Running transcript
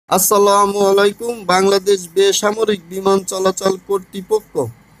আসসালামু আলাইকুম। বাংলাদেশ বেসামরিক বিমান চলাচল কর্তৃপক্ষ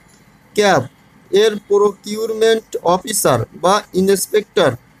ক্যাব এর প্রকিউরমেন্ট অফিসার বা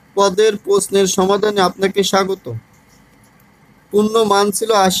ইন্সপেক্টর পদের প্রশ্নের সমাধানে আপনাকে স্বাগত। পূর্ণ মান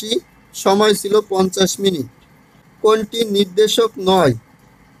ছিল ৮০, সময় ছিল ৫০ মিনিট। কোনটি নির্দেশক নয়?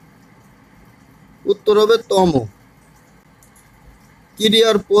 উত্তর হবে তম।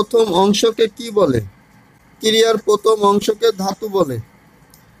 ক্রিয়ার প্রথম অংশকে কি বলে? ক্রিয়ার প্রথম অংশকে ধাতু বলে।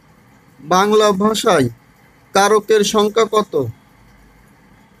 বাংলা ভাষায় কারকের সংখ্যা কত?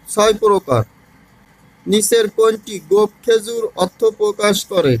 ৬ প্রকার। নিচের কোনটি গোপ খেজুর অর্থ প্রকাশ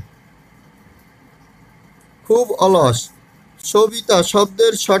করে? খুব অলস। সবিতা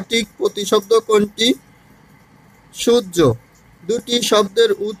শব্দের সঠিক প্রতিশব্দ কোনটি? সূর্য। দুটি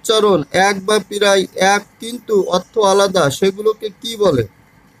শব্দের উচ্চারণ এক বা প্রায় এক কিন্তু অর্থ আলাদা, সেগুলোকে কি বলে?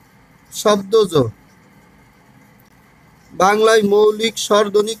 শব্দজোড়। বাংলায় মৌলিক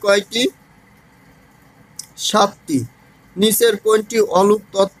স্বরধ্বনি কয়টি? ৭টি। নিচের কোনটি অলুক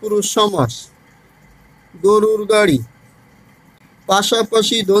তৎপুরুষ সমাস? গরুর গাড়ি।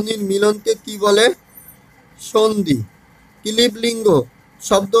 পাশাপাশি ধ্বনির মিলনকে কি বলে? সন্ধি। ক্লীবলিঙ্গ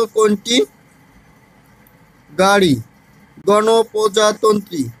শব্দ কোনটি? গাড়ি।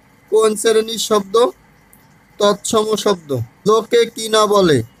 গণপ্রজাতন্ত্রী কোন শ্রেণীর শব্দ? তৎসম শব্দ। লোকে কি না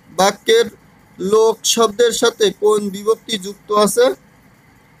বলে বাক্যের লোক শব্দের সাথে কোন বিভক্তি যুক্ত আছে?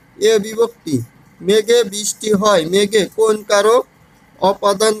 এ বিভক্তি। মেঘে বৃষ্টি হয়, মেঘে কোন কারক?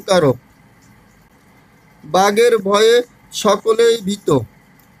 অপাদান কারক। বাঘের ভয়ে সকলেই ভীত,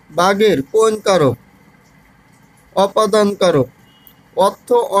 বাঘের কোন কারক? অপাদান কারক। অর্থ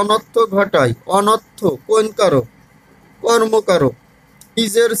অনর্থ ঘটায়, অনর্থ কোন কারক? কর্মকারক।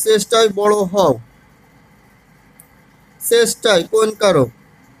 নিজের চেষ্টায় বড় হও, চেষ্টায় কোন কারক?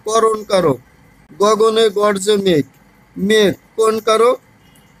 করণ কারক। গগনে গর্জে মেঘ, মেঘ কোন কারক?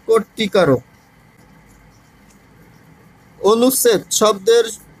 কর্তৃকারক। অনুচ্ছেদ শব্দের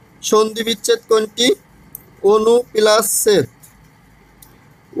সন্ধি বিচ্ছেদ কোনটি? অনু প্লাস ছেদ।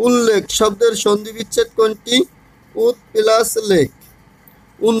 উল্লেখ শব্দের সন্ধি বিচ্ছেদ কোনটি? উৎ প্লাস লেখ।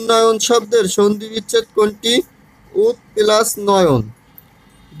 উন্নয়ন শব্দের সন্ধি বিচ্ছেদ কোনটি? উৎ plus Nayan.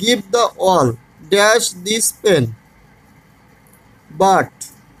 Give the all dash this pen, but.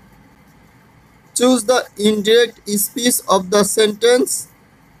 Choose the indirect speech of the sentence.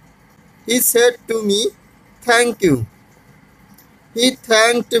 He said to me thank you, he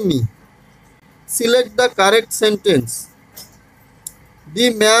thanked me. Select the correct sentence. The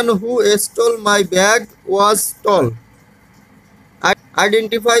man who stole my bag was tall.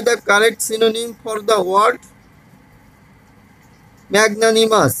 Identify the correct synonym for the word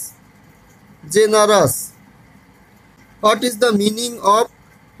magnanimous. Generous. What is the meaning of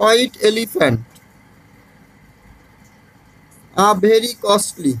white elephant? Very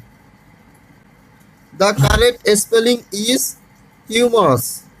costly. The correct spelling is humorous.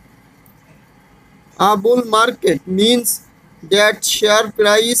 A bull market means that share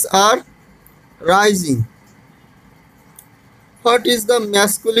prices are rising. What is the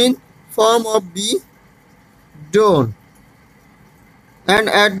masculine form of be? Don't. An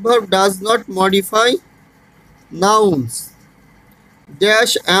adverb does not modify nouns.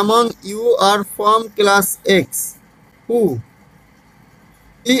 Dash among you are from class X. Who?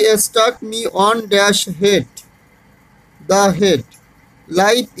 He struck me on dash head. The head.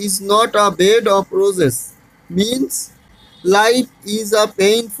 Life is not a bed of roses means life is a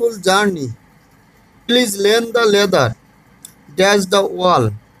painful journey. Please lend the leather dash the wall.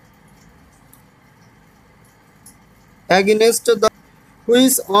 Against the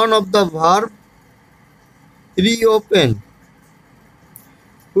which one of the verb? Reopen.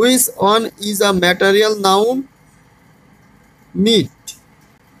 Which one is a material noun? Meet.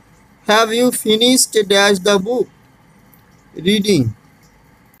 Have you finished dash the book? Reading.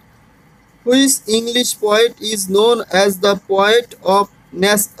 Which English poet is known as the poet of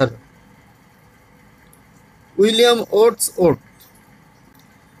nature? William Wordsworth.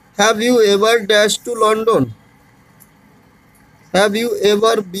 Have you ever dashed to London? Have you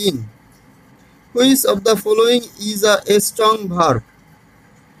ever been? Which of the following is a strong verb?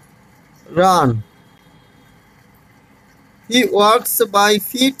 Run. He works by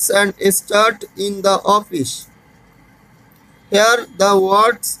feet and starts in the office. Here the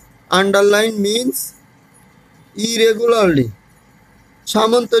words underline means irregularly.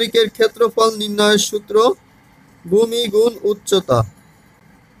 সামান্তরিকের ক্ষেত্রফল নির্ণয়ের সূত্র ভূমি গুণ উচ্চতা।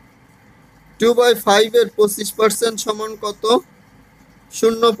 2/5 এর 25% সমান কত?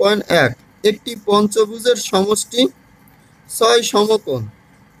 0.1। একটি পঞ্চভুজের সমষ্টি 6 সমকোণ।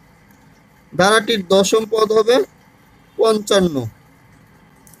 ধারাটির দশম পদ হবে 55।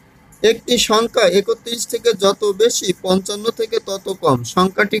 একটি সংখ্যা 31 থেকে যত বেশি 55 থেকে তত কম।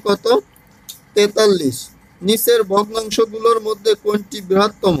 সংখ্যাটি কত? 43। নিচের ভগ্নাংশগুলোর মধ্যে কোনটি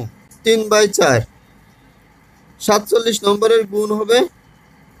বৃহত্তম? 3/4। 47 নম্বরের গুণ হবে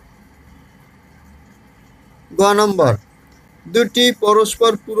গ নম্বর। দুটি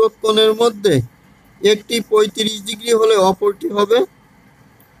পরস্পর পূরক কোণের মধ্যে একটি 35 ডিগ্রি হলে অপরটি হবে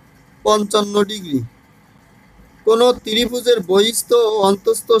 55 ডিগ্রি। কোন ত্রিভুজের বহিস্থ ও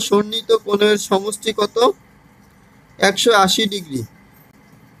অন্তঃস্থ সন্নিহিত কোণের সমষ্টি কত? 180 ডিগ্রি।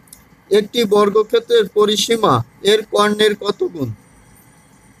 একটি বর্গক্ষেত্রের পরিসীমা এর কর্ণের কত গুণ?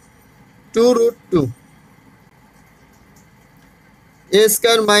 2√2। a²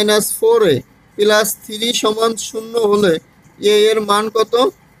 - 4a + 3 = 0 হলে a এর মান কত?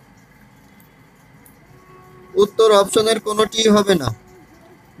 উত্তর অপশনের কোনোটি হবে না।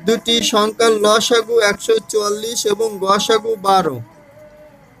 দুটি সংখ্যার লসাগু 144 এবং গসাগু 12।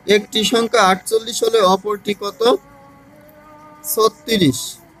 একটি সংখ্যা 48 হলে অপরটি কত? 36।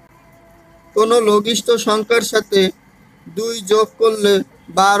 কোনো লঘিষ্ঠ সংখ্যার সাথে 2 যোগ করলে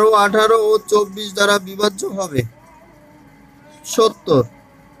 12, 18 ও 24 দ্বারা বিভাজ্য হবে। 70।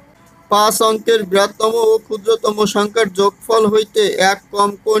 5 অঙ্কের বৃহত্তম ও ক্ষুদ্রতম সংখ্যার যোগফল হইতে 1 কম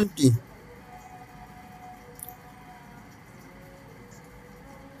কোনটি?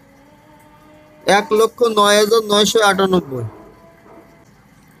 1,09,998।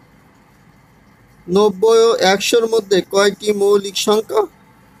 90 ও 100-র মধ্যে কয়টি মৌলিক সংখ্যা?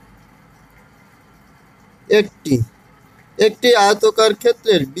 একটি। একটি আয়তকার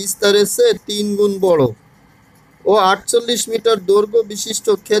ক্ষেত্রের বিস্তারের চেয়ে 3 গুণ বড় ও 48 মিটার দৈর্ঘ্য বিশিষ্ট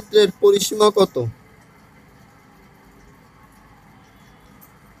ক্ষেত্রের পরিসীমা কত?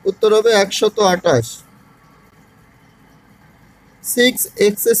 উত্তর হবে 128।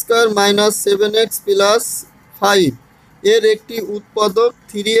 6x² - 7x + 5 এর একটি উৎপাদক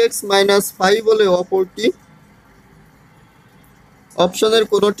 3x - 5 হলে অপরটি? অপশনের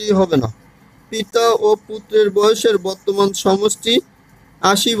কোনোটি হবে না। পিতা ও পুত্রের বয়সের বর্তমান সমষ্টি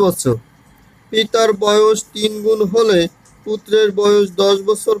 80 বছর। পিতার বয়স 3 গুণ হলে পুত্রের বয়স 10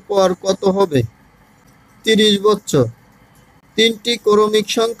 বছর পর কত হবে? 30 বছর। তিনটি ক্রমিক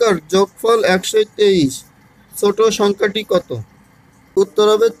সংখ্যার যোগফল 123। ছোট সংখ্যাটি কত? উত্তর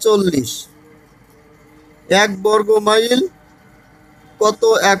হবে 40। 1 বর্গ মাইল কত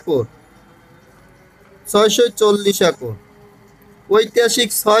একর? 640 একর। ঐতিহাসিক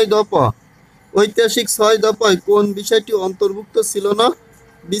 6 দফা। ঐতিহাসিক 6 দফায় কোন বিষয়টি অন্তর্ভুক্ত ছিল না?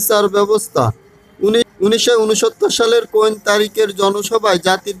 বিচার ব্যবস্থা। 1969 সালের কোন তারিখের জনসভায়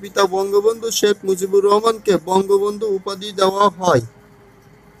জাতির পিতা বঙ্গবন্ধু শেখ মুজিবুর রহমানকে বঙ্গবন্ধু উপাধি দেওয়া হয়?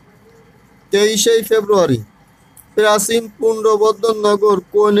 23 ফেব্রুয়ারি। প্রাচীন পুন্ড্রবর্ধন নগর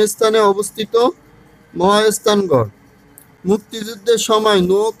কোন স্থানে অবস্থিত? মহাস্থানগড়। মুক্তিযুদ্ধের সময়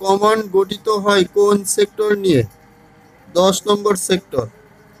নৌ কমান্ড গঠিত হয় কোন সেক্টর নিয়ে? 10 নম্বর সেক্টর।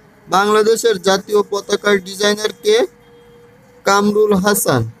 বাংলাদেশের জাতীয় পতাকার ডিজাইনার কে? কামরুল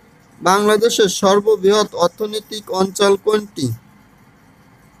হাসান। বাংলাদেশের সর্ববৃহৎ অর্থনৈতিক অঞ্চল কোনটি?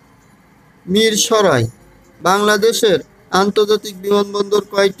 মিরসরাই। বাংলাদেশের আন্তর্জাতিক বিমানবন্দর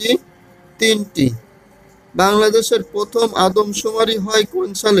কয়টি? 3টি। বাংলাদেশের প্রথম আদমশুমারি হয় কোন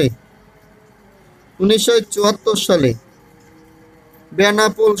সালে? 1974 সালে।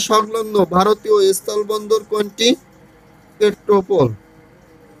 বেনাপোল সংলগ্ন ভারতীয় স্থলবন্দর কোনটি? পেট্রোপোল।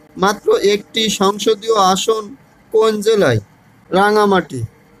 মাত্র একটি সংসদীয় আসন কোন জেলায়? রাঙ্গামাটি।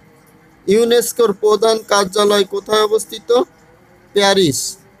 ইউনেস্কোর প্রধান কার্যালয় কোথায় অবস্থিত? প্যারিস।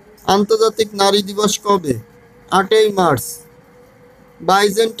 আন্তর্জাতিক নারী দিবস কবে? 8 মার্চ।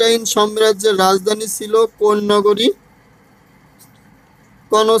 বাইজেন্টাইন সাম্রাজ্যের রাজধানী ছিল কোন নগরী?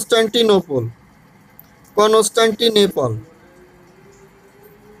 Constantinople. Constantinople.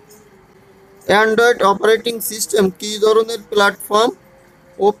 Android operating system কী ধরনের প্ল্যাটফর্ম?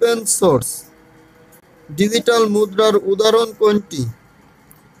 Open source. ডিজিটাল মুদ্রার উদাহরণ কোনটি?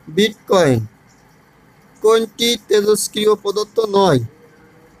 বিটকয়েন। কোনটি তেজস্ক্রিয় পদার্থ নয়?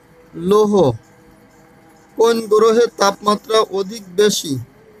 লৌহ। কোন গ্রহের তাপমাত্রা অধিক বেশি?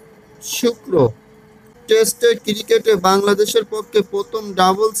 শুক্র। টেস্টে ক্রিকেটে বাংলাদেশের পক্ষে প্রথম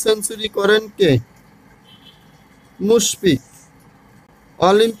ডাবল সেঞ্চুরি করেন কে? মুশফিক।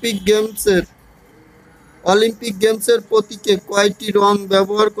 অলিম্পিক গেমসের প্রতীকে কয়টি রং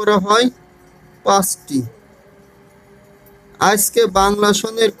ব্যবহার করা হয়? 5টি। আজকে বাংলা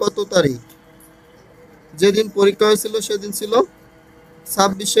সনের কত তারিখ? যেদিন পরীক্ষা হয়েছিল সেদিন ছিল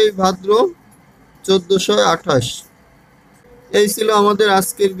 26 ভাদ্র 1428। এই ছিল আমাদের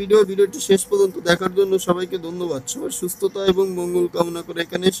আজকের ভিডিওটি শেষ পর্যন্ত দেখার জন্য সবাইকে ধন্যবাদ। সবার সুস্থতা এবং মঙ্গল কামনা করে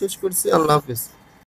এখানে শেষ করছি। আল্লাহ হাফেজ।